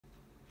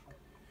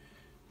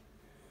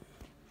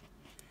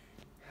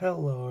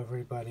Hello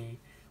everybody,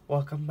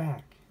 welcome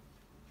back.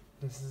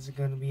 This is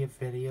going to be a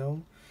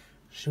video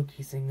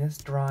showcasing this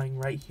drawing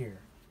right here.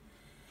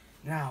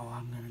 Now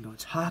I'm going to go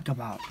talk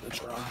about the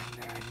drawing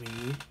that I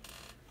made.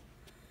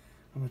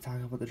 I'm going to talk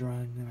about the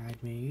drawing that I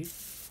made.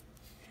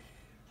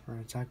 We're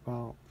going to talk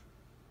about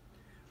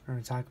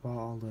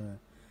all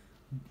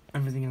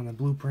everything on the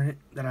blueprint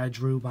that I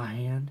drew by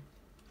hand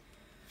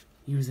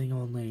using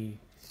only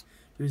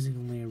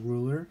a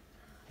ruler,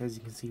 as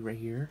you can see right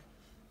here.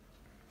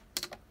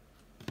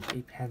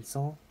 A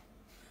pencil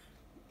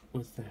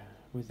with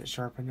it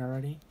sharpened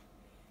already,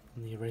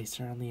 and the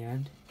eraser on the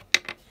end,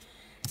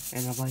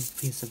 and a blank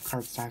piece of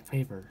cardstock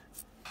paper.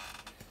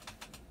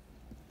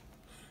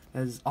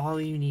 That is all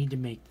you need to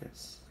make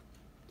this.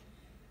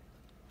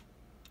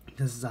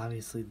 This is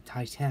obviously the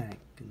Titanic.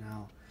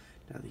 Now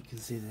that you can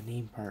see the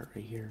name part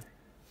right here,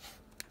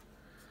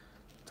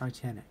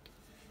 Titanic.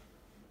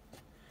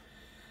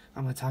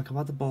 I'm going to talk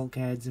about the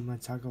bulkheads.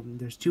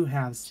 There's two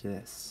halves to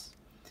this.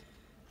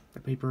 The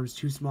paper is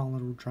too small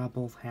to draw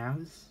both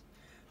halves,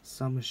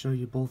 so I'm going to show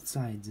you both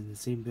sides in the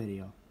same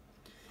video.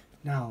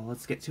 Now,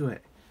 let's get to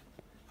it.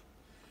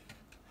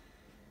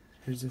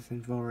 Here's this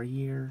info right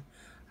here.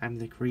 I'm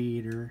the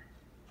creator.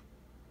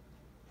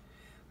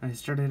 I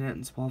started it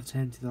on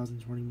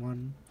 12/10/2021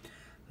 on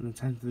the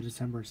 10th of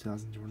December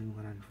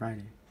 2021 on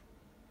Friday.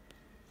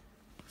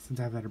 Since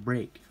I've had a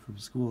break from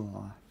school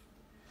off.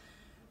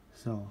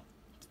 So,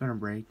 it's been a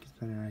break. It's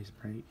been a nice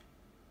break.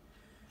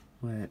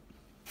 But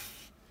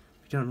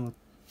don't know what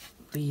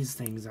these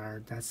things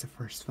are. That's the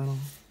first funnel,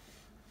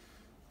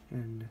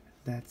 and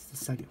that's the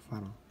second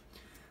funnel.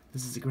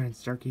 This is the grand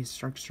staircase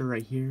structure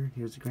right here.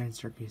 Here's the grand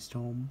staircase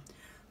dome.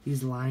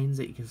 These lines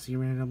that you can see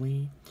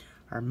randomly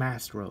are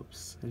mast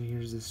ropes, and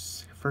here's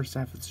this first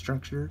half of the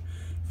structure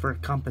for a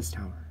compass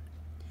tower.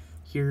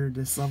 Here,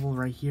 this level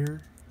right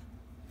here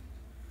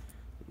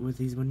with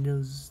these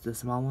windows, the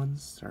small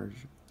ones are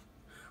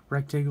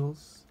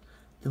rectangles.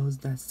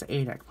 That's the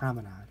A deck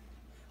promenade.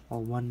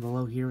 While one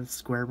below here with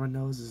square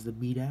windows is the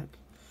B deck,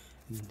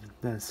 and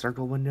the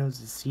circle windows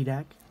is C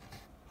deck,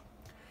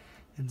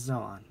 and so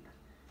on.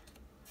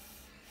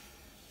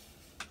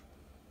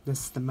 This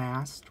is the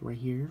mast right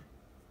here.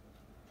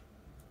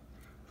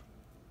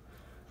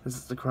 This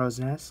is the crow's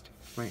nest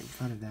right in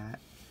front of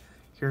that.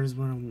 Here's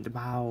one of the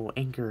bow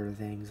anchor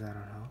things, I don't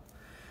know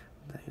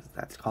what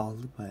that's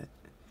called, but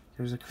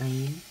there's a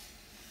crane.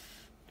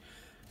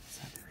 It's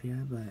not there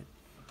yet, but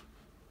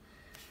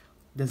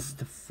this is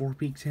the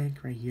four-peak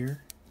tank right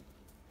here.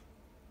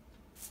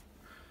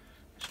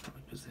 I should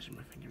probably position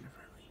my finger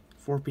differently.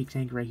 Four-peak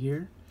tank right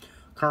here.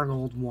 Cargo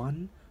hold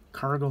 1,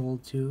 cargo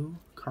hold 2,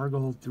 cargo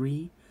hold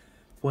 3,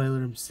 boiler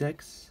room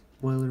 6,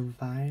 boiler room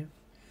 5,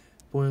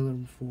 boiler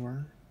room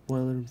 4,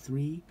 boiler room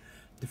 3,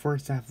 the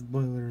first half of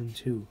boiler room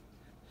 2.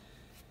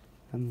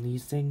 And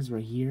these things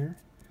right here.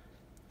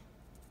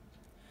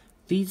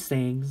 These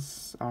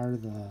things are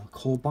the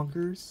coal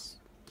bunkers.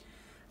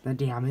 The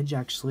damage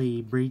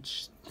actually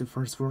breached the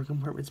first floor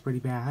compartments pretty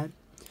bad,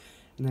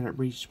 and then it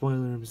breached boiler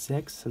room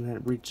 6, and then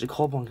it breached the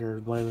coal bunker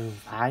boiler room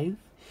 5. It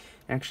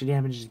actually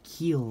damaged the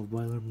keel of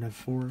boiler room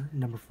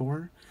number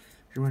 4.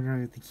 If you're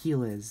wondering what the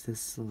keel is,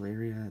 this little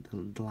area,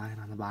 the line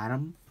on the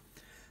bottom,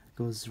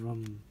 goes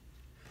from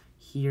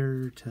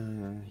here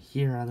to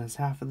here on this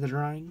half of the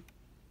drawing.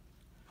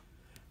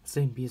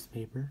 Same piece of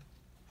paper.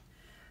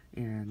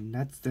 And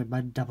that's the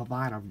double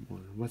bottom, or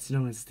what's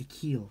known as the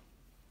keel.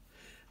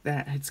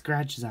 That had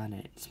scratches on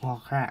it, small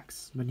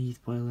cracks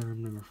beneath boiler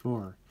room number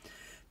 4.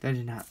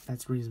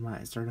 That's the reason why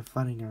it started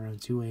flooding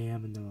around 2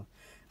 a.m. and the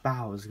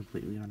bow was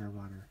completely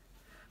underwater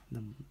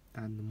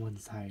on the one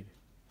side.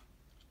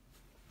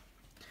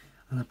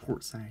 On the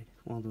port side,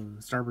 while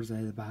the starboard side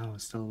of the bow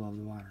is still above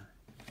the water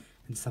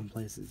in some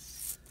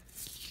places.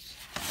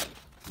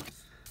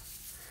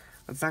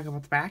 Let's talk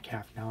about the back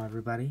half now,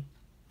 everybody.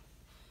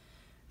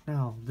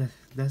 Now,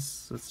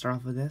 let's start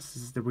off with this.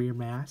 This is the rear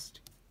mast.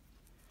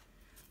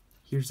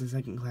 Here's the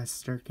second class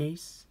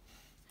staircase.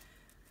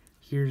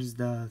 Here's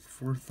the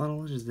fourth funnel,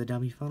 which is the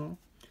dummy funnel.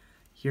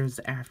 Here's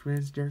the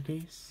afterman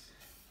staircase.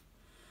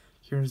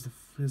 This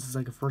is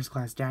like a first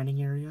class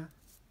dining area,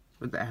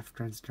 but the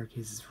afterman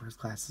staircase is first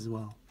class as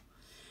well.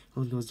 It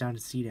only goes down to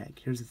C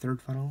deck. Here's the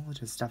third funnel, which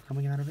has stuff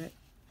coming out of it.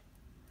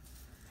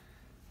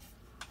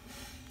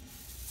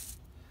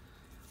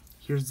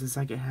 Here's the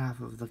second half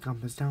of the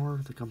compass tower,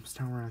 with the compass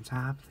tower on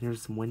top.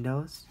 Here's some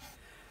windows,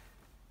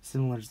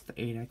 similar to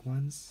the A deck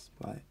ones,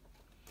 but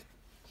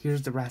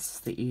here's the rest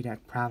of the A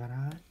deck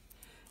promenade.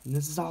 And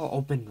this is all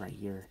open right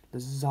here.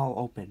 This is all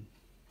open.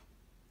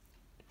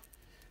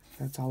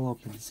 That's all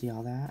open. See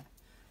all that?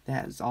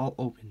 That is all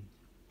open.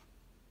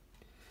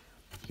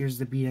 Here's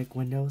the B deck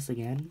windows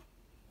again.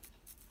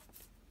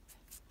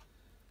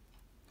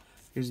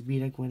 Here's the B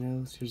deck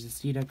windows. Here's the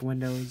C deck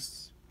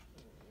windows.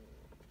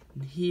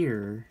 And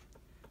here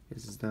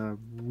is the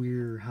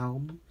rear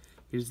helm.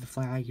 Here's the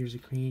flag. Here's a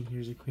crane.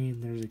 Here's a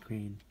crane. There's a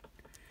crane.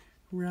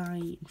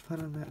 Right in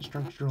front of that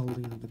structure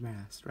holding up the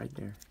mast, right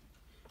there.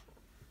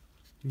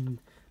 And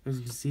as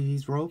you can see,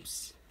 these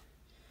ropes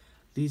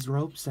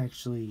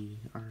actually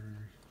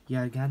are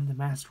Yeah, again, the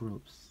mast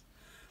ropes.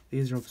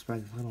 These ropes by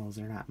the funnels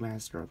are not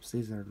mast ropes.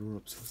 These are the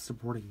ropes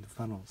supporting the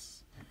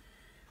funnels.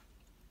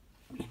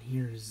 And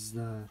here's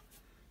the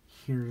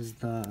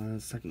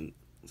second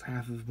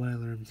half of boiler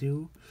room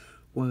 2.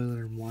 Boiler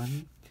room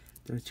 1.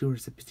 There are 2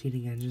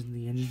 reciprocating engines in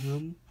the engine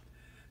room.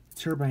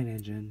 The turbine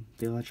engine,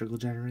 the electrical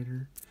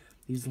generator.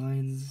 These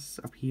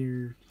lines up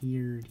here,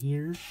 here, and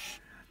here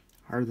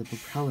are the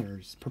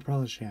propeller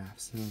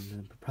shafts, and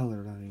the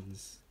propeller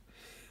lines.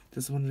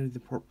 This one is the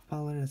port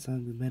propeller that's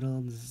on the middle,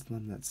 and this is the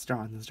one that's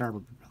on the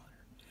starboard propeller.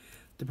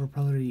 The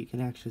propeller you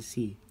can actually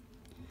see.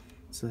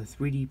 It's a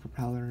 3D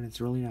propeller, and it's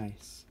really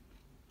nice.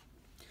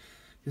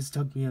 This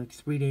took me like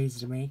 3 days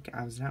to make.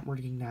 I was not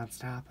working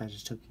non-stop. I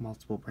just took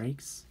multiple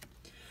breaks.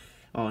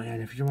 Oh,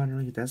 and if you're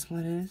wondering what this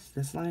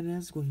line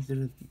is going through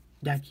the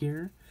deck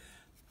here.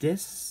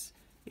 This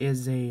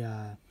is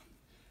a,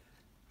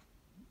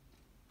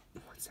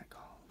 what's that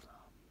called?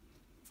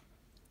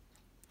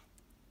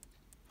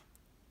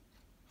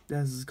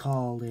 This is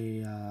called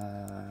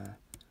a,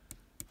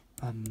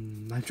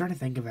 I'm trying to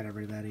think of it,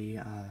 everybody.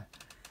 I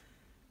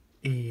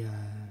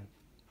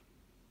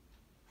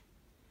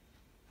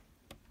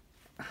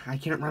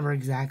can't remember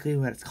exactly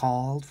what it's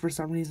called for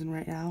some reason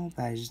right now,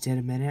 but I just did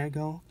a minute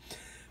ago.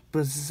 But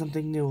this is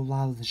something to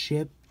allow the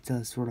ship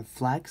to sort of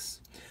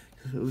flex.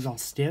 If it was all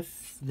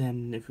stiff,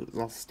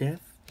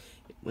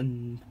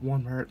 when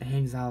one part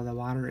hangs out of the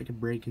water, it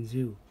could break in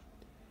two.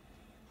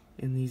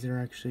 And these are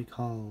actually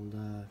called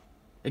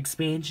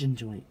expansion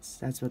joints.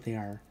 That's what they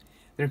are.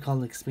 They're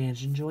called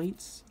expansion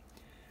joints.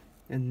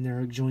 And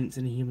they're joints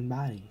in a human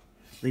body.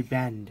 They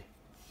bend.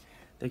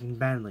 They can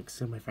bend, like,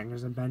 so my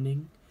fingers are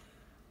bending.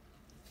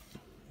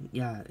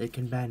 Yeah, it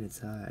can bend.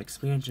 It's an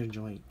expansion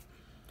joint.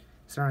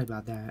 Sorry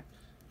about that.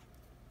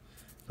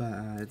 But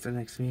it's an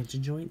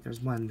expansion joint. There's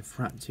one in the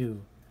front,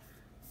 too.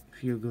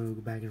 If you go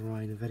back and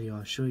rewind the video,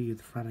 I'll show you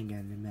the front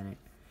again in a minute.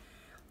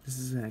 This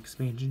is an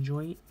expansion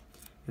joint.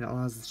 It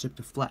allows the ship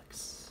to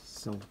flex.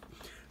 So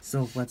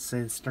if, let's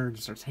say, the stern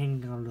starts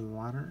hanging out of the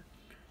water,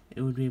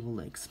 it would be able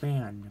to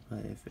expand. But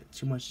if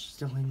too much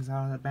still hangs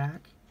out of the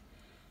back,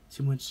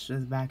 too much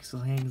of the back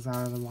still hangs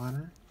out of the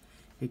water,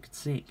 it could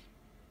sink.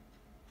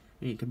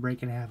 I mean, it could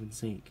break in half and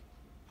sink.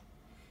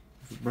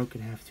 If it broke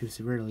in half too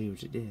severely,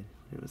 which it did,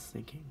 it was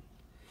sinking.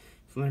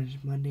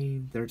 Monday,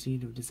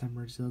 13th of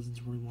December,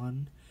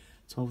 2021,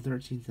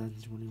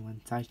 12/13/2021,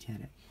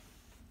 Titanic.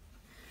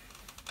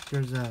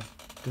 Here's a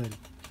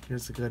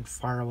good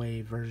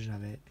faraway version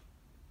of it.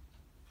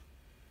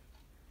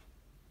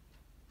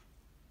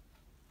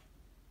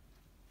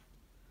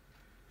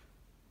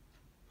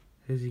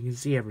 As you can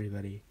see,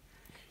 everybody,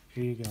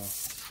 here you go.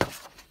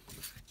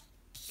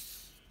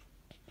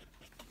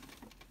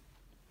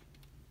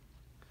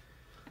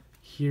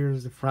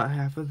 Here's the front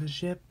half of the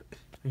ship,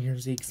 and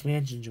here's the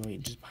expansion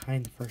joint just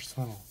behind the first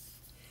funnel.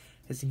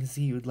 As you can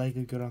see, it would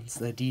likely go down to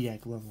the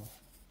D-deck level.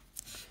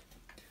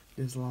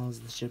 This allows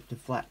the ship to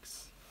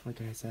flex, like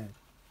I said.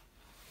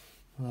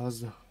 Allows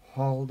the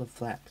hull to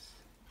flex.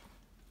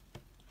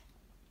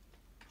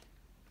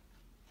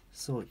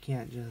 So it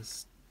can't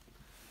just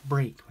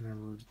break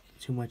whenever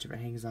too much of it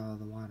hangs out of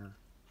the water.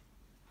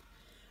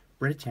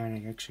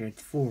 Titanic actually had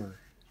 4.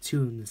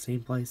 2 in the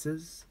same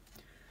places.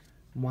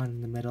 1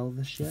 in the middle of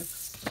the ship.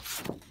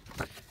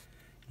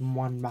 And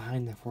 1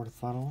 behind the fourth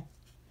funnel.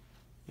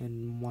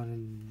 And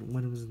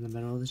when it was in the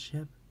middle of the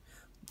ship.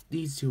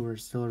 These 2 were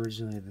still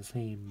originally the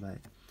same, but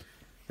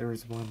there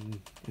was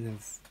one in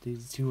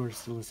these 2 are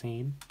still the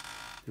same.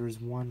 There was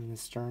 1 in the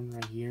stern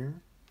right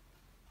here.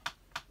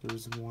 There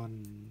was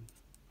 1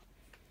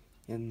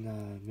 in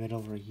the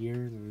middle right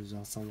here. There was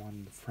also 1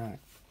 in the front.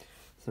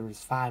 So there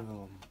was 5 of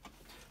them.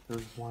 There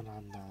was 1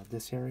 on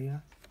this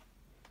area,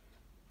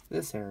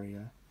 this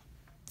area,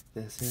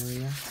 this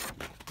area,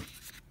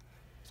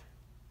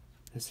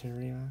 this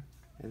area,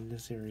 and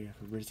this area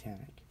for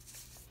Titanic.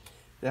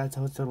 That's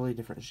a totally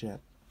different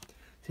ship.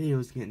 The video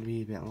is getting to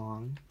be a bit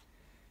long.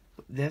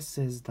 But this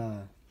is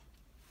the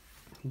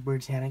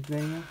Titanic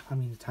video.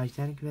 The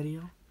Titanic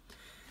video.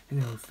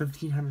 And there were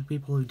 1,500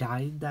 people who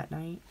died that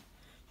night.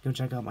 Go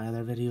check out my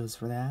other videos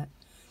for that.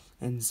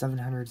 And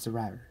 700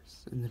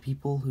 survivors. And the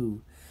people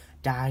who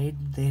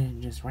died, they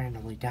didn't just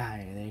randomly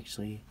die. They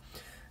actually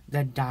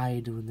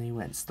died when they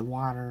went to the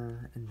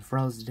water and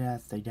froze to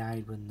death. They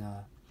died when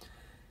the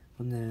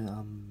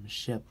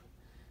ship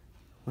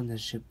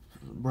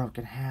broke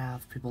in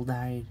half. People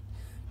died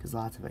because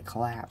lots of it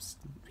collapsed.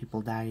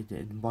 People died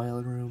in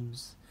boiler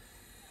rooms.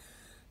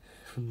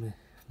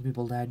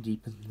 People died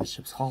deep in the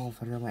ship's hull.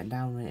 If it went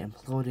down, it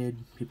imploded.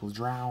 People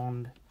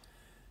drowned.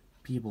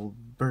 People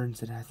burned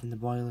to death in the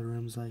boiler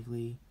rooms,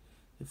 likely,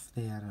 if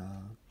they had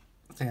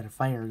a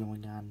fire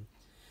going on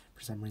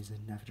for some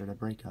reason after the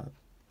breakup.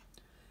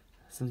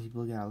 Some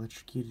people got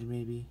electrocuted,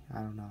 maybe. I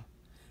don't know.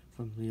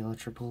 From the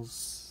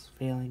electricals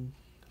failing.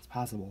 It's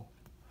possible.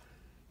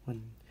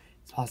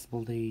 It's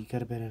possible they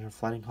could have been in a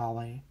flooding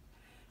hallway.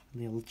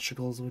 And the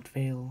electricals would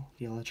fail.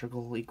 The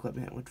electrical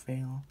equipment would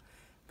fail.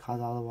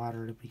 Cause all the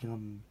water to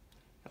become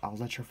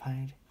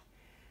electrified.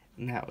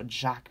 And that would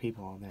shock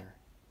people in there.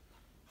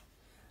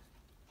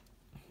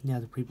 The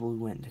other people who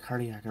went into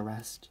cardiac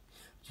arrest,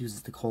 which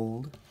uses the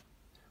cold,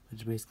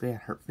 which basically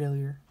had heart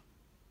failure.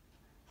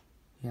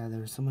 Yeah, there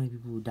were so many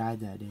people who died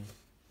that day.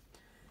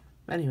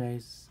 But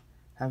anyways,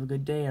 have a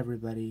good day,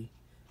 everybody.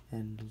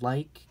 And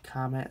like,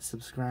 comment,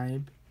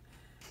 subscribe,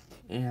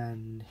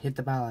 and hit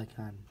the bell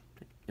icon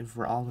and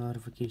for all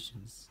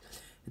notifications.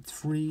 It's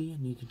free,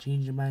 and you can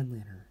change your mind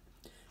later.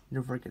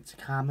 Don't forget to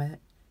comment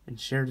and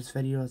share this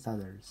video with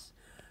others.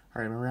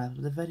 Alright, I'm gonna wrap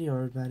up the video,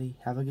 everybody.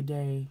 Have a good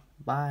day.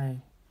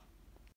 Bye.